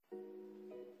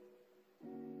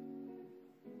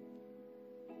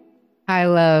Hi,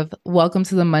 love. Welcome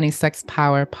to the Money, Sex,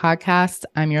 Power podcast.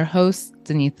 I'm your host,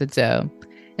 Denitha Doe.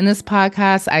 In this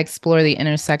podcast, I explore the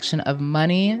intersection of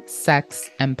money, sex,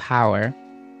 and power.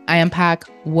 I unpack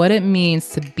what it means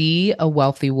to be a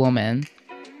wealthy woman.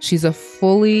 She's a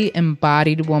fully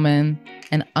embodied woman,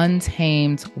 an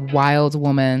untamed, wild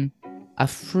woman, a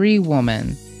free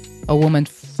woman, a woman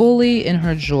fully in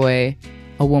her joy,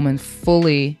 a woman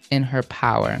fully in her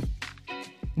power.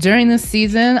 During this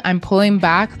season, I'm pulling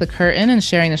back the curtain and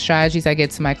sharing the strategies I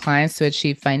give to my clients to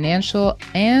achieve financial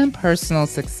and personal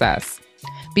success.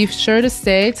 Be sure to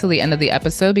stay till the end of the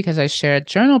episode because I share a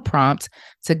journal prompt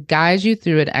to guide you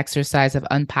through an exercise of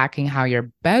unpacking how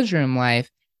your bedroom life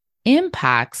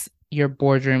impacts your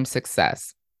boardroom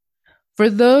success. For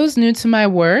those new to my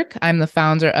work, I'm the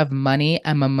founder of Money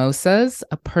and Mimosas,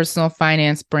 a personal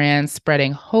finance brand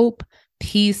spreading hope,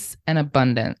 peace, and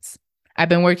abundance. I've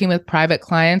been working with private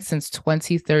clients since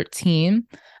 2013.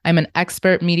 I'm an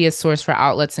expert media source for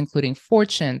outlets including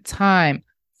Fortune, Time,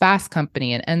 Fast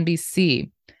Company, and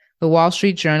NBC. The Wall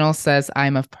Street Journal says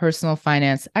I'm a personal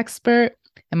finance expert,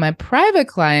 and my private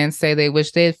clients say they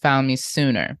wish they had found me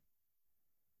sooner.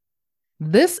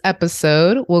 This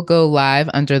episode will go live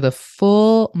under the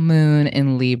full moon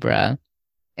in Libra.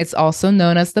 It's also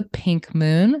known as the pink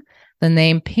moon. The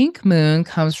name pink moon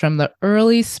comes from the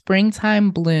early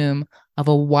springtime bloom of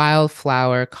a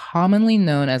wildflower commonly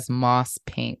known as moss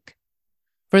pink.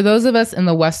 For those of us in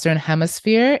the Western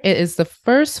Hemisphere, it is the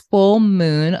first full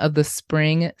moon of the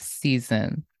spring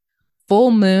season.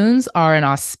 Full moons are an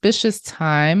auspicious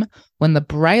time when the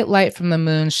bright light from the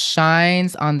moon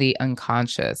shines on the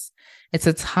unconscious. It's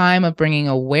a time of bringing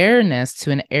awareness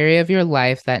to an area of your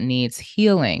life that needs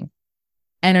healing.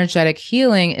 Energetic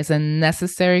healing is a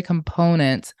necessary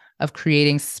component of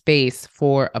creating space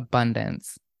for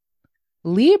abundance.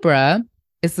 Libra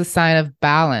is the sign of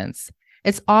balance.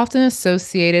 It's often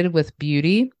associated with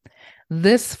beauty.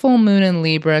 This full moon in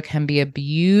Libra can be a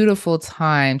beautiful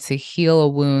time to heal a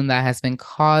wound that has been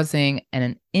causing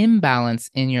an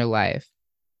imbalance in your life,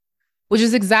 which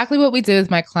is exactly what we did with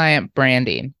my client,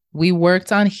 Brandi. We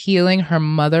worked on healing her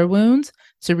mother wound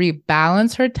to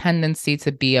rebalance her tendency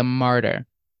to be a martyr.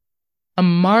 A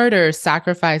martyr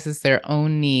sacrifices their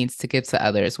own needs to give to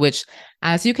others, which,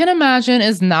 as you can imagine,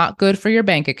 is not good for your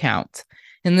bank account.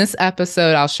 In this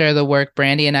episode, I'll share the work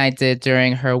Brandi and I did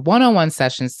during her one-on-one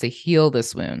sessions to heal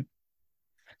this wound.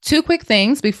 Two quick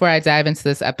things before I dive into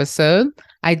this episode.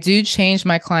 I do change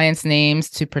my clients' names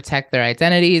to protect their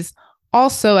identities.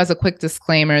 Also, as a quick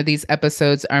disclaimer, these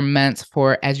episodes are meant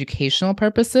for educational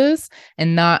purposes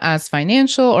and not as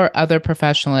financial or other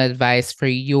professional advice for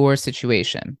your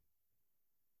situation.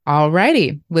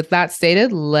 Alrighty, with that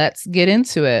stated, let's get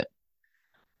into it.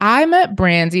 I met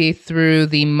Brandi through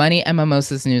the Money and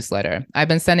Mimosas newsletter. I've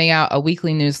been sending out a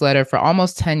weekly newsletter for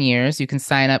almost 10 years. You can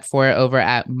sign up for it over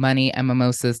at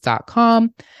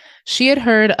moneyandmimosas.com. She had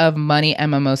heard of Money and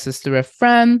Mimosas through a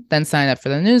friend, then signed up for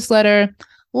the newsletter,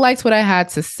 liked what I had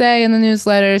to say in the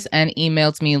newsletters, and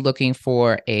emailed me looking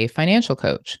for a financial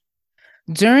coach.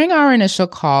 During our initial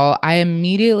call, I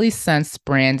immediately sensed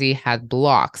Brandi had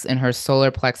blocks in her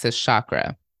solar plexus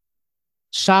chakra.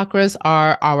 Chakras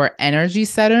are our energy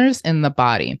centers in the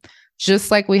body.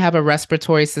 Just like we have a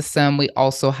respiratory system, we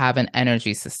also have an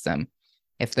energy system.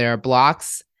 If there are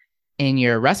blocks in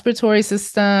your respiratory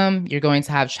system, you're going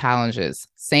to have challenges.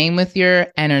 Same with your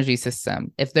energy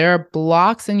system. If there are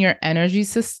blocks in your energy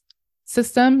system,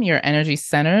 your energy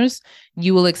centers,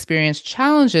 you will experience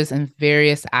challenges in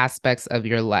various aspects of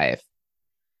your life.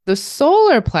 The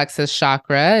solar plexus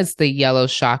chakra is the yellow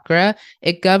chakra.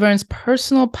 It governs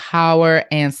personal power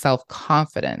and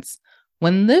self-confidence.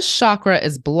 When this chakra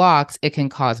is blocked, it can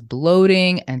cause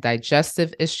bloating and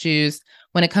digestive issues.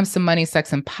 When it comes to money,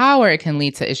 sex, and power, it can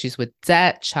lead to issues with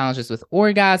debt, challenges with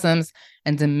orgasms,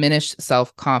 and diminished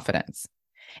self-confidence.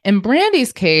 In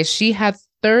Brandi's case, she had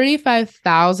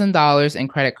 $35,000 in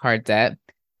credit card debt,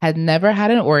 had never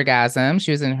had an orgasm. She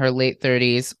was in her late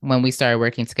 30s when we started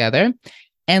working together,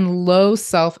 and low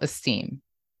self-esteem.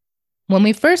 When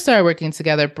we first started working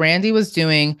together, Brandi was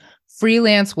doing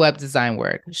freelance web design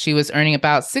work. She was earning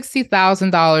about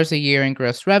 $60,000 a year in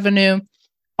gross revenue.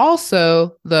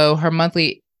 Also, though, her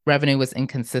monthly revenue was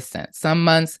inconsistent. Some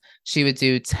months she would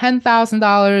do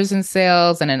 $10,000 in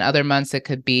sales, and in other months it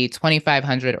could be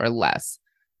 $2,500 or less.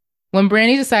 When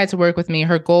Brandi decided to work with me,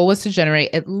 her goal was to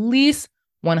generate at least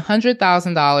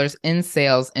 $100,000 in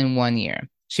sales in 1 year.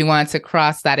 She wanted to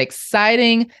cross that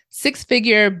exciting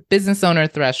six-figure business owner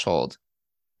threshold.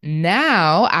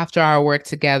 Now, after our work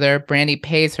together, Brandi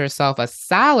pays herself a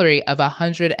salary of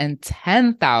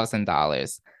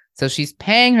 $110,000. So she's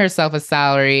paying herself a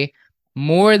salary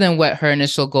more than what her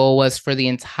initial goal was for the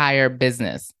entire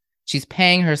business. She's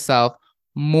paying herself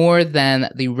more than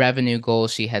the revenue goal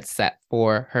she had set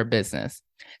for her business.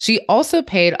 She also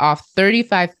paid off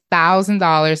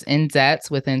 $35,000 in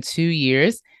debts within 2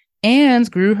 years and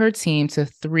grew her team to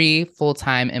 3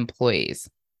 full-time employees.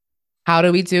 How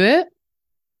do we do it?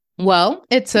 Well,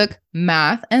 it took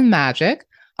math and magic.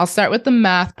 I'll start with the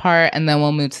math part and then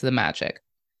we'll move to the magic.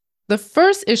 The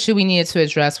first issue we needed to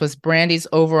address was Brandi's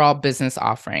overall business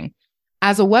offering.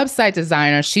 As a website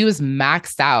designer, she was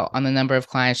maxed out on the number of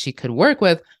clients she could work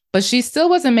with, but she still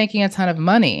wasn't making a ton of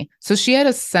money. So she had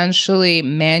essentially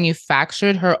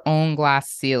manufactured her own glass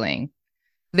ceiling.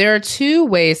 There are two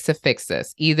ways to fix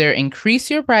this: either increase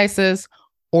your prices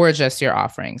or adjust your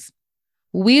offerings.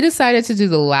 We decided to do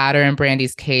the latter in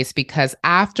Brandi's case because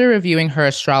after reviewing her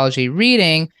astrology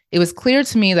reading, it was clear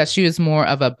to me that she was more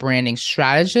of a branding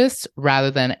strategist rather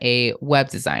than a web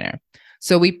designer.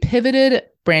 So we pivoted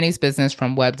Brandi's business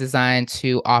from web design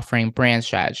to offering brand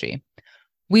strategy.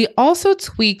 We also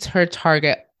tweaked her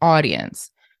target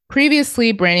audience.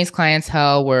 Previously, Brandi's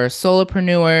clientele were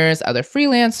solopreneurs, other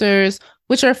freelancers,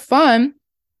 which are fun,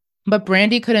 but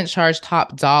Brandi couldn't charge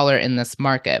top dollar in this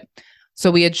market. So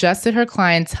we adjusted her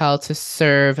clientele to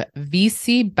serve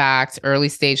VC-backed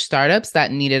early-stage startups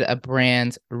that needed a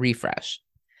brand refresh.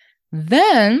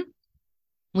 Then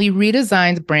we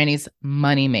redesigned Brandi's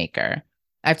moneymaker.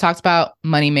 I've talked about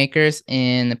moneymakers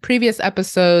in the previous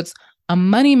episodes. A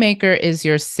moneymaker is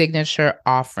your signature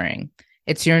offering.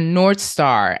 It's your North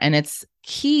Star, and it's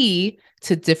key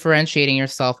to differentiating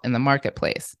yourself in the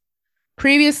marketplace.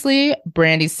 Previously,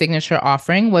 Brandi's signature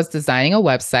offering was designing a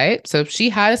website. So she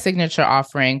had a signature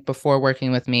offering before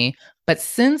working with me. But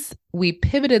since we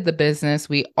pivoted the business,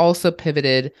 we also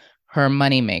pivoted her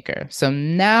moneymaker. So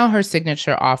now her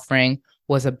signature offering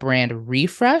was a brand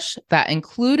refresh that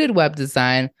included web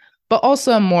design, but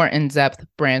also a more in-depth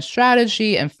brand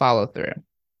strategy and follow-through.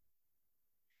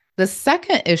 The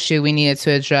second issue we needed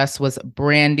to address was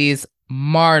Brandi's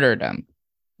martyrdom.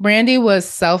 Brandi was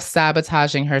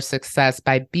self-sabotaging her success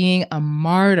by being a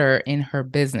martyr in her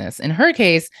business. In her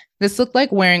case, this looked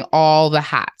like wearing all the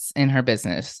hats in her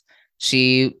business.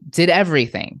 She did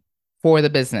everything for the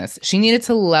business. She needed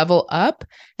to level up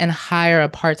and hire a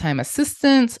part-time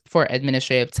assistant for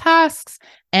administrative tasks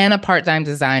and a part-time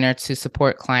designer to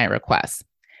support client requests.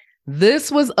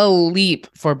 This was a leap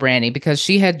for Brandi because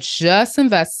she had just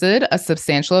invested a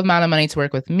substantial amount of money to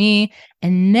work with me,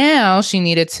 and now she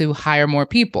needed to hire more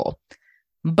people.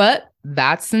 But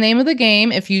that's the name of the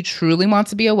game. If you truly want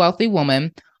to be a wealthy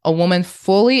woman, a woman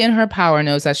fully in her power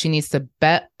knows that she needs to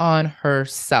bet on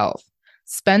herself.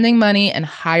 Spending money and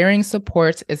hiring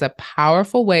support is a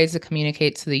powerful way to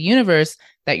communicate to the universe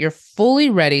that you're fully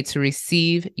ready to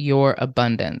receive your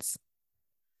abundance.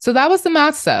 So that was the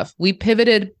math stuff. We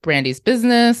pivoted Brandi's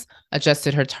business,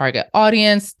 adjusted her target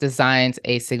audience, designed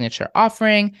a signature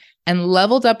offering, and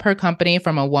leveled up her company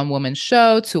from a one-woman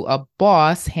show to a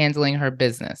boss handling her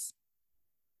business.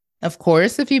 Of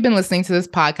course, if you've been listening to this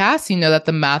podcast, you know that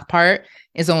the math part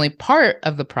is only part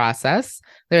of the process.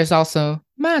 There's also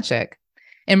magic.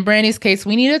 In Brandi's case,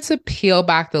 we needed to peel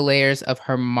back the layers of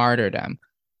her martyrdom.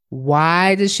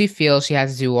 Why does she feel she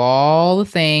has to do all the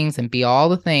things and be all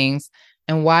the things?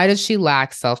 And why does she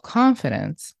lack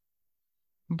self-confidence?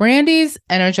 Brandi's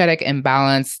energetic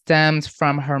imbalance stemmed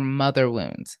from her mother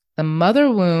wound. The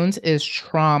mother wound is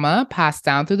trauma passed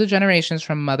down through the generations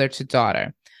from mother to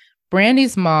daughter.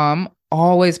 Brandi's mom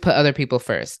always put other people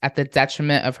first at the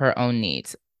detriment of her own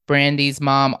needs. Brandi's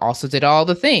mom also did all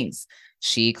the things.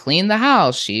 She cleaned the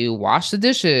house, she washed the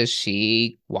dishes,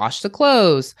 she washed the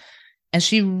clothes, and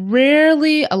she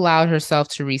rarely allowed herself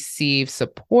to receive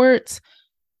support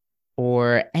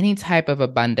or any type of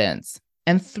abundance.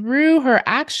 And through her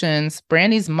actions,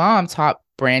 Brandi's mom taught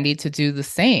Brandi to do the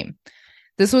same.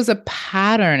 This was a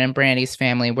pattern in Brandi's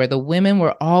family where the women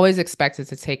were always expected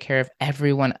to take care of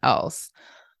everyone else.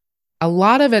 A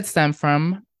lot of it stemmed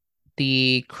from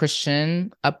the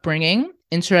Christian upbringing.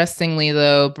 Interestingly,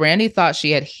 though, Brandi thought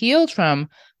she had healed from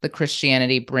the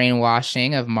Christianity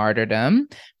brainwashing of martyrdom.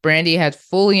 Brandi had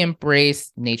fully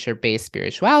embraced nature-based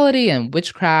spirituality and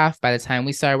witchcraft by the time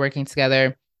we started working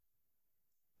together.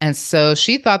 And so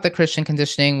she thought the Christian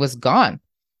conditioning was gone,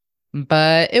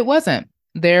 but it wasn't.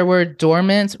 There were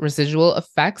dormant residual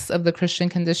effects of the Christian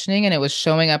conditioning, and it was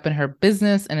showing up in her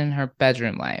business and in her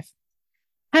bedroom life.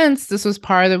 Hence, this was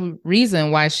part of the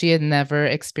reason why she had never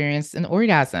experienced an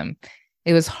orgasm.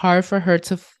 It was hard for her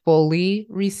to fully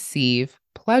receive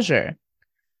pleasure.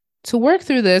 To work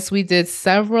through this, we did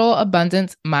several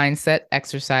abundant mindset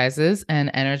exercises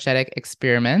and energetic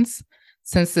experiments.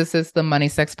 Since this is the Money,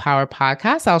 Sex, Power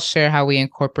podcast, I'll share how we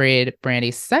incorporated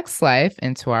Brandi's sex life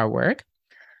into our work.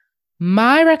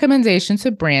 My recommendation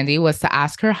to Brandi was to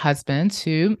ask her husband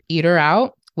to eat her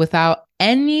out without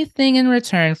anything in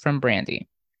return from Brandi.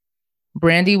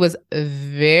 Brandi was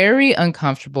very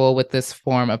uncomfortable with this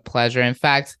form of pleasure. In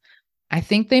fact, I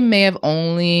think they may have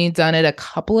only done it a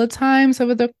couple of times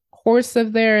over the course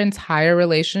of their entire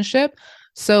relationship.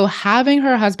 So having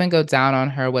her husband go down on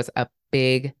her was a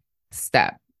big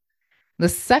step. The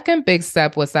second big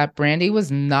step was that Brandi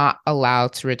was not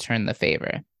allowed to return the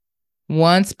favor.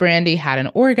 Once Brandi had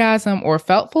an orgasm or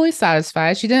felt fully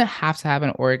satisfied, she didn't have to have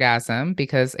an orgasm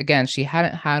because, again, she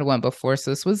hadn't had one before.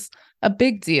 So this was a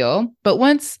big deal. But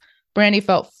once Brandi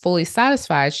felt fully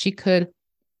satisfied, she could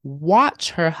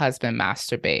watch her husband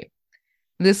masturbate.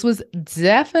 This was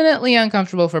definitely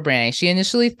uncomfortable for Brandi. She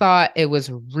initially thought it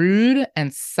was rude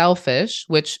and selfish,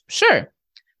 which, sure,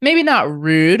 maybe not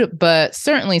rude, but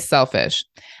certainly selfish.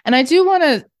 And I do want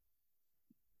to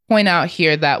point out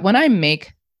here that when I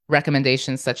make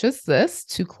recommendations such as this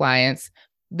to clients,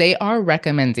 they are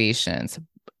recommendations.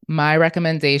 My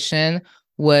recommendation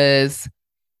was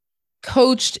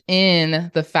coached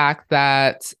in the fact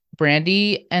that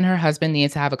Brandi and her husband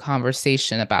needed to have a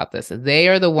conversation about this. They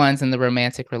are the ones in the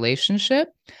romantic relationship.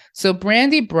 So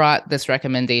Brandi brought this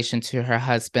recommendation to her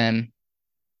husband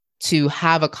to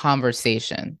have a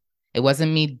conversation. It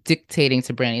wasn't me dictating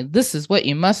to Brandi, this is what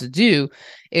you must do.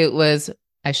 It was,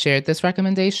 I shared this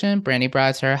recommendation. Brandi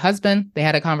brought it to her husband. They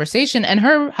had a conversation and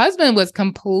her husband was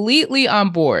completely on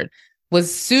board,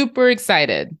 was super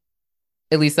excited.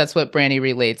 At least that's what Brandi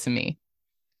relayed to me.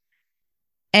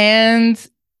 And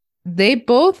they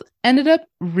both ended up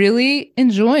really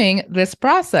enjoying this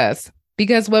process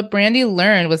because what Brandi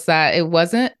learned was that it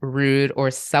wasn't rude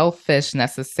or selfish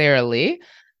necessarily,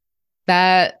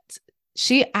 that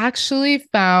she actually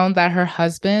found that her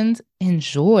husband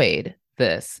enjoyed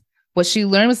this. What she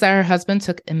learned was that her husband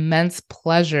took immense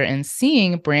pleasure in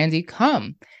seeing Brandi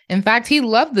come. In fact, he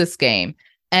loved this game.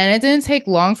 And it didn't take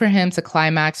long for him to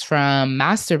climax from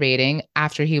masturbating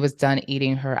after he was done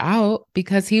eating her out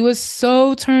because he was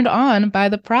so turned on by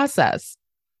the process.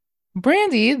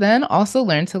 Brandi then also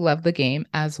learned to love the game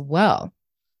as well.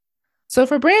 So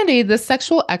for Brandi, this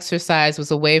sexual exercise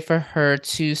was a way for her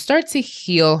to start to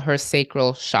heal her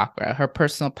sacral chakra, her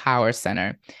personal power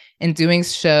center. In doing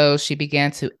so, she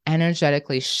began to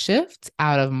energetically shift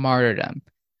out of martyrdom.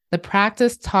 The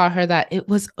practice taught her that it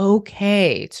was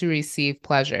okay to receive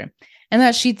pleasure and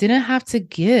that she didn't have to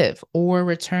give or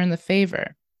return the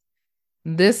favor.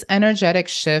 This energetic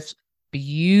shift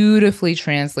beautifully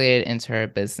translated into her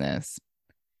business.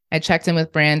 I checked in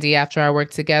with Brandi after our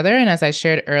work together, and as I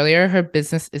shared earlier, her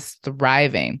business is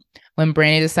thriving. When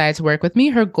Brandi decided to work with me,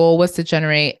 her goal was to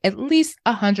generate at least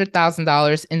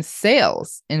 $100,000 in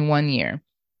sales in 1 year.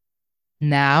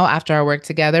 Now, after our work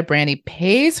together, Brandi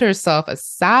pays herself a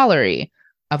salary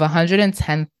of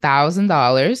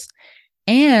 $110,000,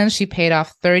 and she paid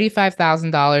off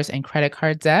 $35,000 in credit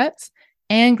card debt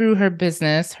and grew her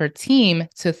business, her team,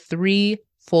 to 3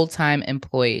 full-time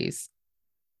employees.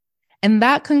 And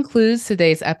that concludes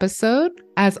today's episode.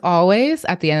 As always,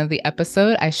 at the end of the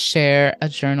episode, I share a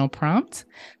journal prompt.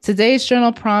 Today's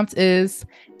journal prompt is,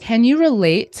 can you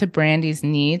relate to Brandi's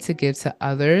need to give to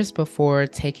others before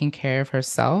taking care of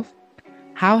herself?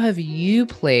 How have you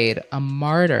played a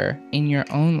martyr in your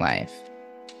own life?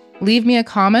 Leave me a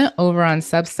comment over on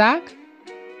Substack.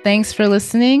 Thanks for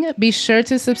listening. Be sure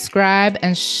to subscribe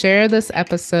and share this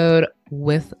episode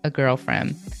with a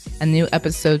girlfriend. A new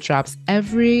episode drops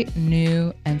every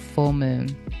new and full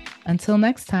moon. Until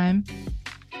next time.